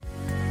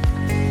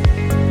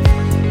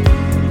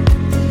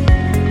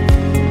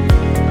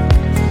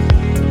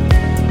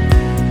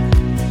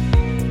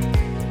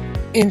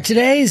In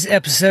today's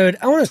episode,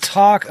 I want to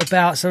talk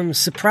about some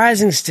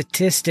surprising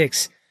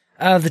statistics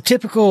of the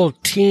typical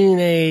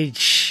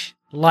teenage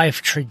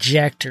life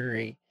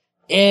trajectory,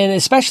 and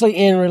especially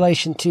in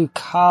relation to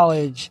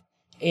college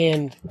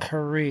and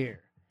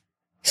career.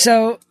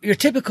 So, your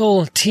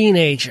typical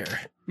teenager,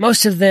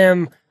 most of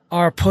them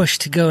are pushed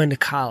to go into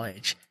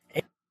college.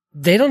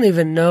 They don't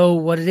even know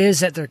what it is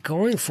that they're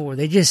going for.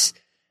 They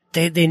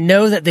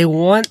know that they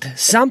want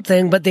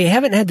something, but they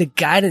haven't had the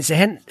guidance. They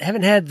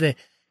haven't had the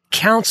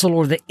counsel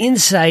or the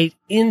insight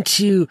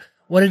into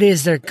what it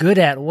is they're good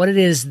at, what it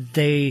is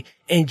they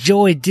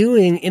enjoy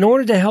doing in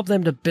order to help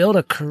them to build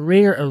a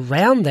career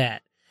around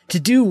that, to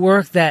do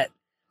work that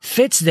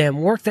fits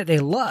them, work that they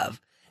love.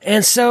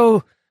 And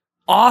so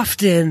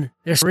often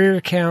their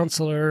career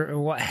counselor or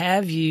what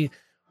have you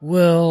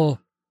will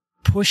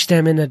push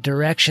them in the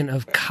direction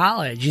of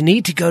college. You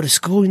need to go to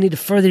school. You need to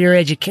further your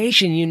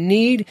education. You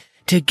need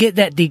to get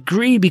that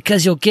degree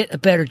because you'll get a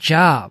better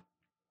job.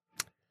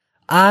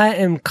 I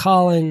am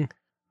calling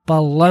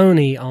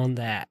baloney on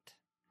that.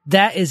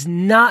 That is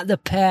not the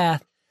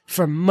path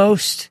for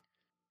most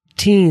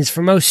teens,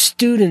 for most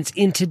students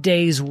in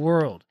today's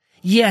world.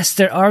 Yes,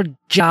 there are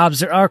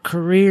jobs, there are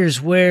careers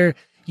where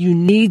you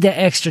need that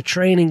extra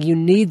training, you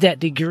need that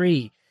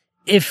degree.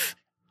 If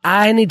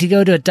I need to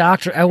go to a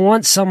doctor, I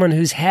want someone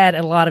who's had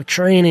a lot of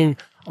training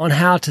on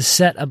how to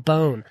set a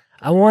bone.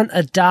 I want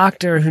a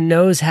doctor who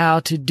knows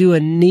how to do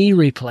a knee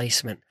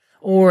replacement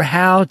or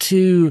how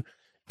to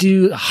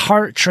do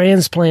heart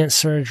transplant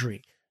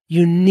surgery.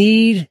 You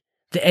need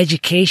the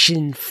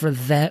education for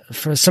that,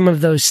 for some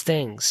of those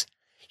things.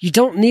 You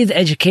don't need the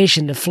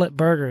education to flip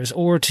burgers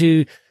or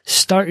to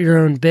start your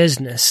own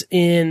business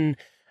in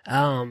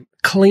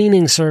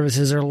cleaning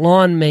services or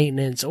lawn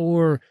maintenance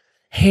or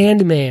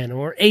handyman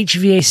or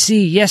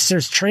HVAC. Yes,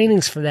 there's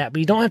trainings for that, but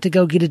you don't have to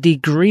go get a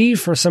degree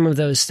for some of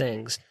those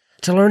things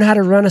to learn how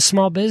to run a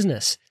small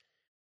business.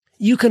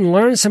 You can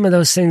learn some of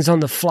those things on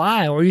the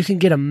fly, or you can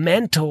get a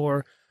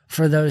mentor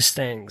for those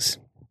things.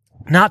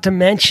 Not to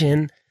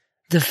mention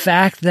the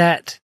fact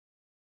that,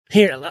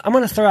 here, I'm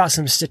going to throw out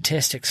some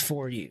statistics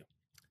for you.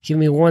 Give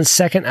me 1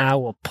 second. I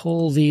will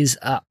pull these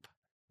up.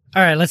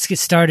 All right, let's get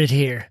started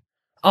here.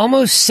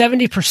 Almost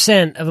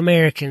 70% of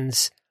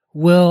Americans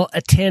will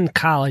attend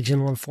college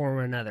in one form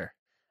or another,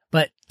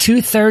 but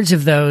 2/3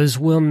 of those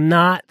will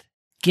not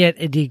get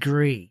a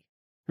degree.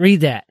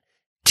 Read that.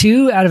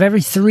 2 out of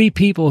every 3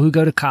 people who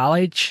go to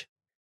college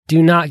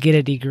do not get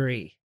a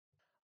degree.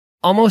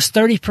 Almost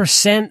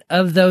 30%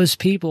 of those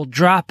people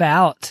drop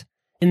out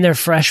in their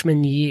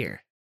freshman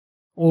year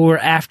or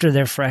after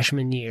their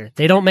freshman year.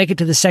 They don't make it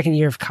to the second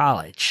year of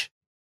college.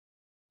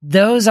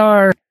 Those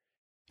are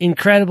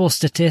incredible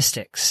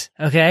statistics,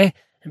 okay?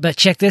 But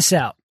check this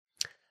out.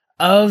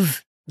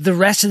 Of the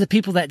rest of the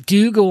people that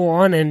do go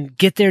on and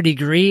get their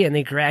degree and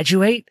they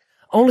graduate,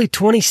 only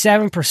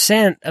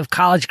 27% of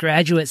college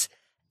graduates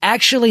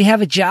actually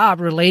have a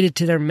job related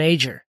to their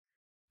major.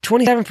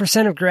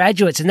 27% of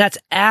graduates, and that's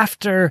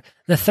after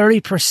the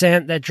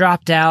 30% that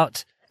dropped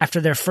out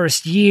after their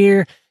first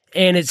year,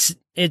 and it's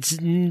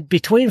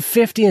between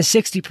 50 and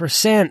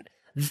 60%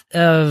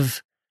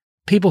 of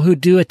people who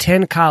do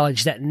attend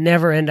college that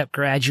never end up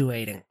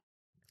graduating.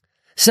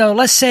 So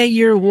let's say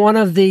you're one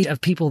of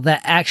people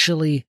that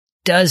actually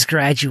does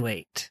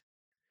graduate.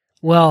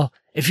 Well,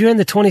 if you're in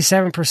the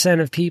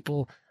 27% of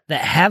people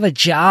that have a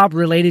job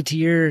related to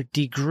your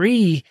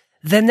degree,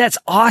 then that's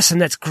awesome.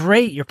 That's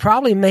great. You're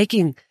probably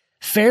making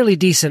fairly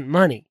decent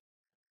money.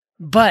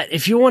 But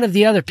if you're one of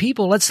the other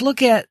people, let's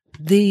look at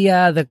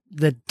the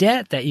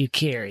debt that you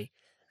carry.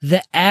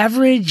 The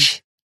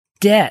average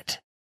debt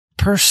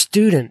per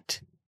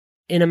student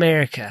in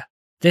America,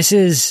 this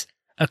is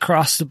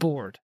across the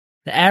board.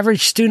 The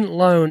average student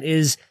loan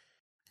is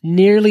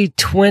nearly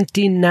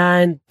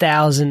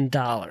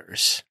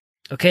 $29,000.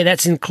 Okay,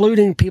 that's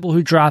including people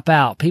who drop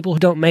out, people who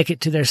don't make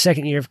it to their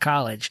second year of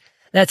college.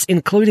 That's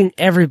including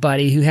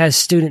everybody who has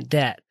student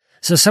debt.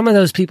 So some of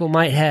those people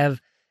might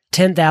have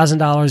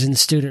 $10,000 in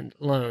student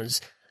loans.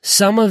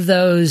 Some of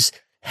those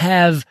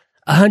have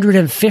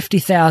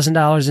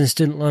 $150,000 in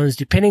student loans,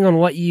 depending on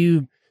what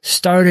you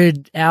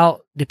started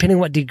out, depending on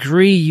what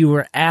degree you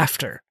were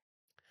after.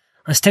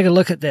 Let's take a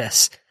look at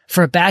this.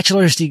 For a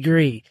bachelor's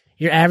degree,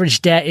 your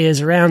average debt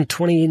is around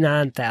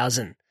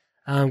 $29,000.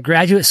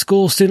 Graduate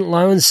school student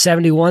loans,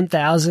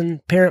 $71,000.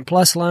 Parent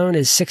Plus loan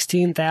is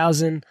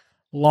 $16,000.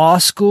 Law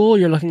school,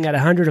 you're looking at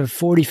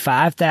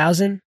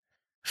 $145,000.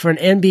 For an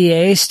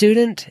MBA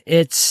student,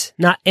 it's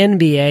not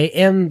NBA,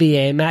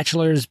 MBA,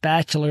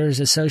 bachelor's,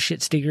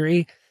 associate's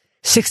degree,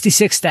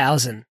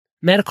 $66,000.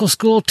 Medical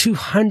school,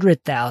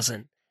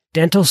 $200,000.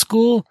 Dental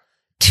school,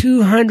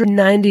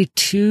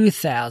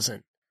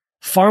 $292,000.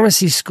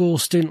 Pharmacy school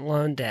student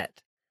loan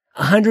debt,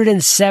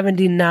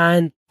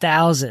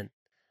 $179,000.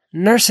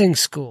 Nursing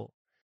school,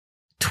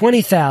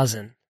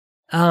 $20,000.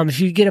 If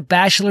you get a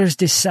bachelor's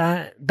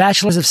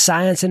of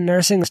science in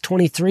nursing, that's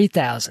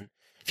 $23,000.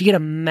 If you get a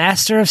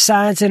master of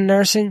science in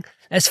nursing,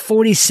 that's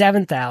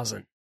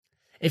 $47,000.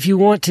 If you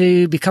want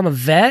to become a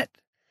vet,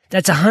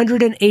 that's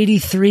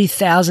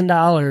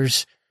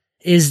 $183,000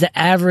 is the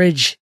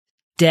average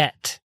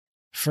debt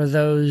for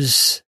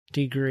those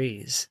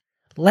degrees.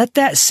 Let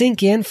that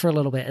sink in for a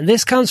little bit. And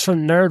this comes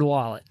from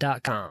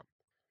nerdwallet.com.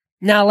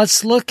 Now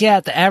let's look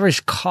at the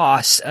average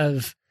cost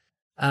of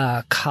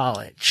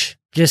college,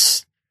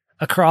 just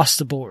across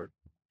the board.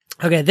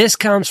 Okay, this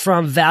comes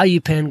from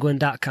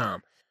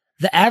valuepenguin.com.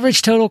 The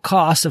average total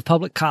cost of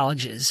public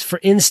colleges for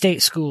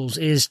in-state schools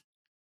is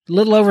a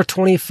little over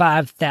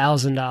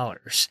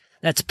 $25,000.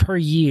 That's per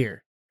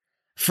year.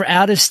 For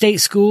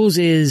out-of-state schools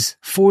is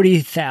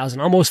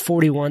 $40,000, almost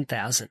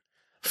 $41,000.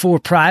 For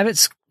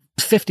privates,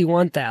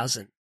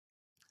 $51,000.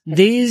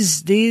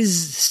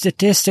 These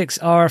statistics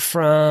are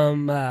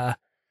from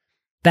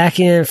back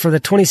in for the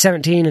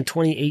 2017 and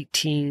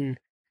 2018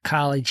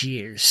 college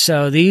years.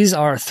 So these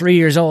are 3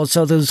 years old.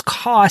 So those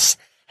costs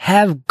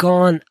have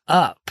gone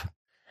up.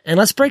 And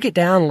let's break it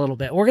down a little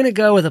bit. We're going to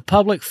go with a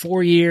public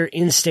 4-year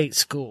in-state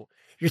school.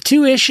 Your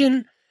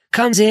tuition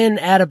comes in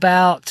at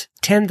about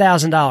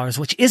 $10,000,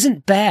 which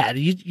isn't bad.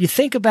 You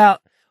think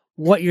about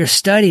what you're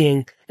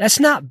studying, that's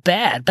not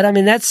bad. But I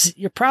mean,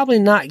 you're probably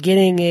not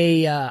getting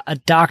a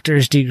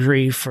doctor's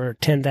degree for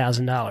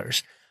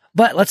 $10,000.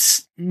 But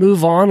let's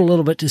move on a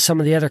little bit to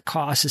some of the other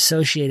costs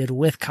associated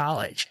with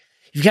college.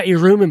 You've got your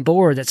room and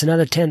board. That's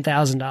another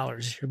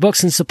 $10,000. Your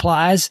books and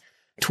supplies,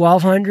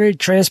 $1,200.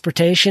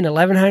 Transportation,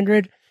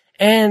 $1,100.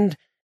 And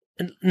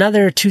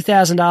another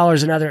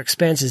 $2,000 in other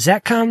expenses.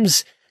 That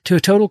comes to a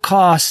total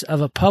cost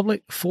of a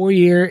public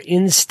 4-year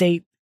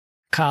in-state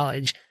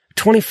college,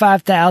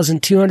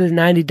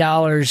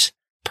 $25,290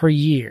 per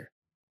year.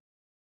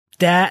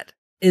 That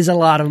is a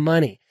lot of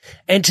money.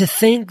 And to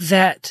think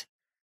that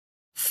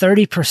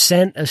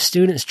 30% of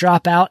students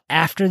drop out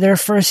after their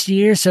first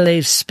year, so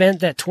they've spent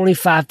that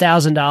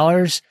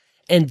 $25,000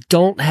 and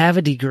don't have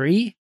a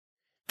degree,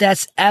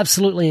 that's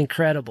absolutely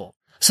incredible.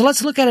 So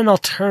let's look at an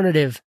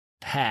alternative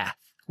path.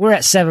 We're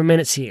at 7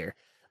 minutes here,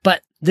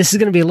 but this is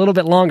going to be a little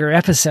bit longer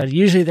episode.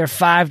 Usually they're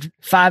five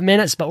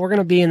minutes, but we're going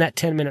to be in that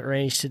 10-minute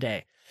range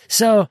today.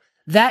 So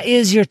that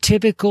is your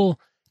typical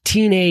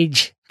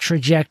teenage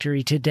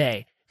trajectory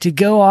today. To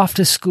go off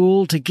to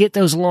school, to get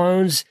those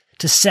loans,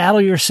 to saddle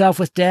yourself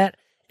with debt,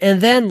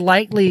 and then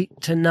likely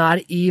to not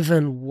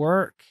even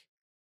work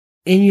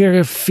in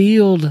your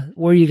field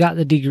where you got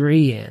the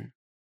degree in.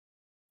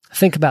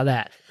 Think about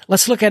that.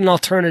 Let's look at an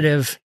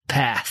alternative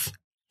path.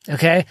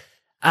 Okay.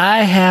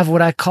 I have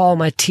what I call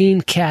my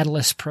Teen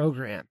Catalyst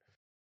program.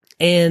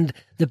 And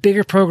the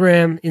bigger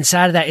program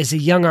inside of that is a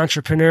Young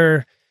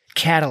Entrepreneur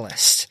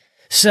Catalyst.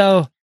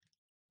 So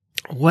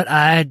what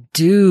I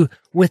do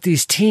with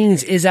these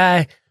teens is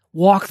I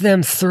walk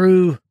them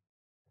through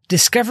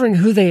discovering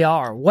who they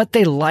are, what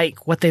they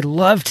like, what they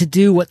love to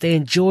do, what they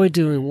enjoy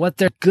doing, what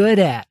they're good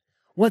at,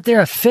 what they're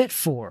a fit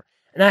for.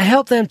 And I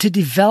help them to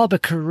develop a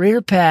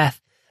career path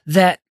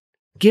that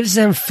gives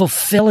them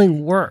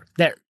fulfilling work,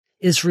 that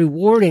is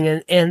rewarding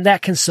and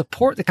that can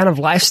support the kind of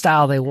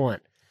lifestyle they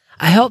want.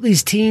 I help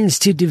these teens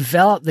to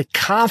develop the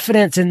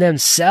confidence in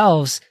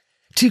themselves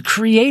to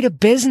create a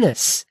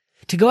business,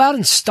 to go out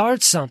and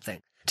start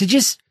something, to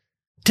just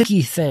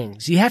key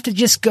things. You have to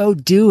just go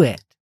do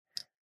it.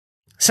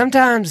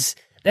 Sometimes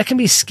that can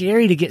be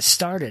scary to get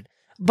started,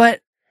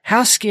 but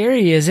how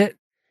scary is it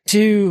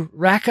to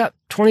rack up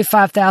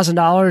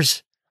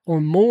 $25,000 or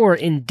more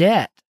in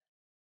debt?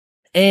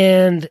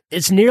 And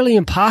it's nearly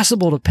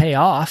impossible to pay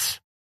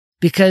off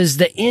because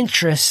the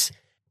interest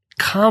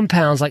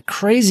compounds like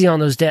crazy on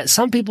those debts.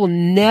 Some people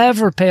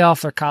never pay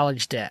off their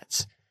college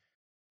debts.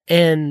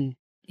 And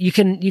you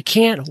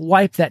can't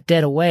wipe that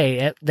debt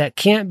away. That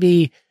can't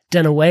be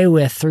done away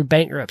with through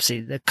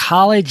bankruptcy. The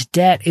college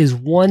debt is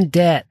one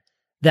debt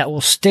that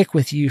will stick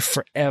with you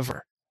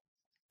forever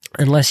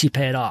unless you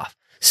pay it off.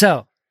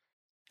 So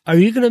are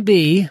you going to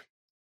be,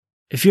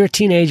 if you're a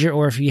teenager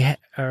or if you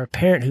are a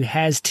parent who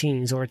has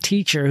teens or a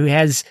teacher who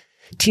has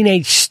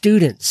teenage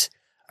students,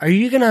 are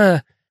you going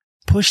to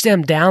push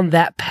them down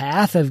that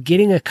path of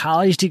getting a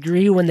college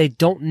degree when they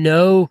don't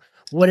know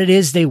what it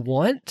is they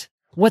want,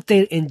 what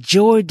they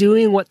enjoy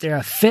doing, what they're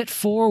a fit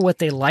for, what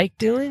they like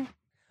doing?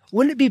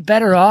 Wouldn't it be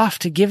better off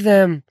to give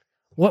them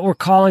what we're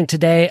calling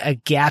today a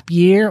gap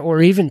year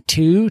or even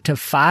 2 to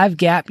 5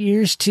 gap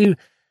years to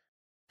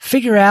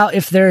figure out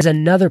if there's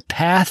another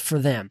path for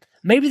them?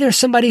 Maybe there's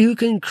somebody who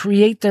can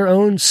create their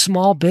own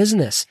small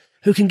business,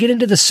 who can get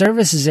into the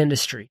services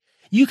industry.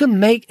 You can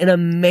make an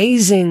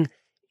amazing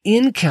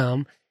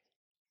income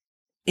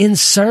in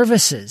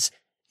services.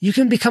 You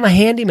can become a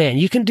handyman.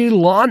 You can do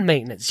lawn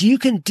maintenance. You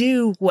can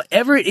do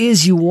whatever it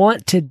is you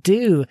want to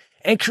do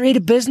and create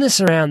a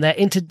business around that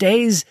in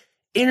today's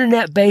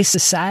internet-based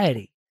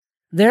society.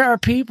 There are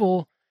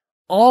people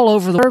all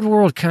over the third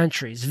world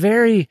countries,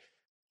 very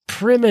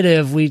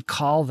primitive, we'd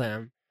call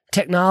them,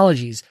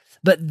 technologies,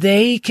 but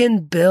they can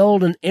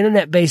build an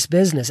internet-based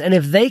business. And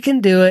if they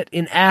can do it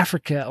in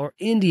Africa or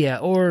India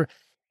or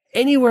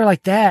anywhere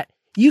like that,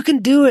 you can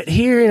do it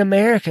here in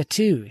America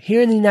too.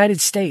 Here in the United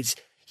States,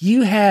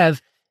 you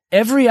have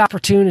every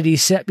opportunity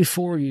set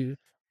before you.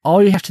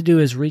 All you have to do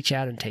is reach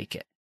out and take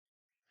it.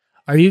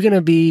 Are you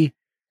going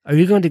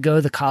to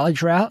go the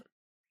college route?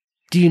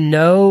 Do you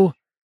know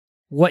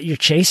what you're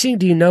chasing?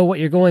 Do you know what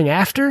you're going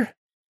after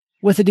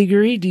with a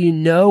degree? Do you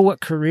know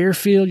what career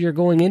field you're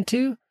going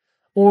into?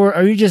 Or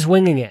are you just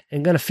winging it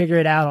and going to figure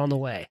it out on the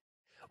way?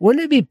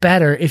 Wouldn't it be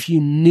better if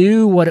you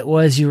knew what it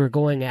was you were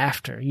going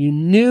after? You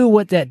knew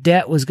what that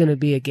debt was going to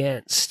be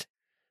against.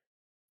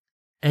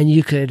 And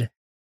you could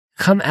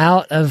come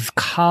out of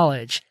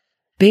college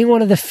being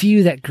one of the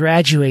few that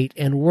graduate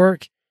and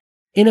work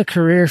in a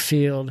career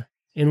field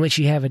in which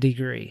you have a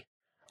degree.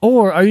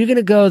 Or are you going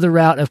to go the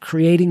route of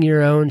creating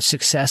your own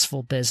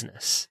successful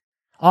business,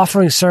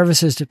 offering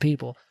services to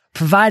people,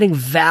 providing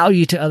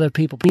value to other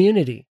people,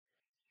 community,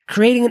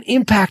 creating an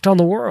impact on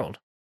the world?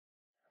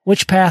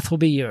 Which path will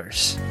be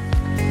yours?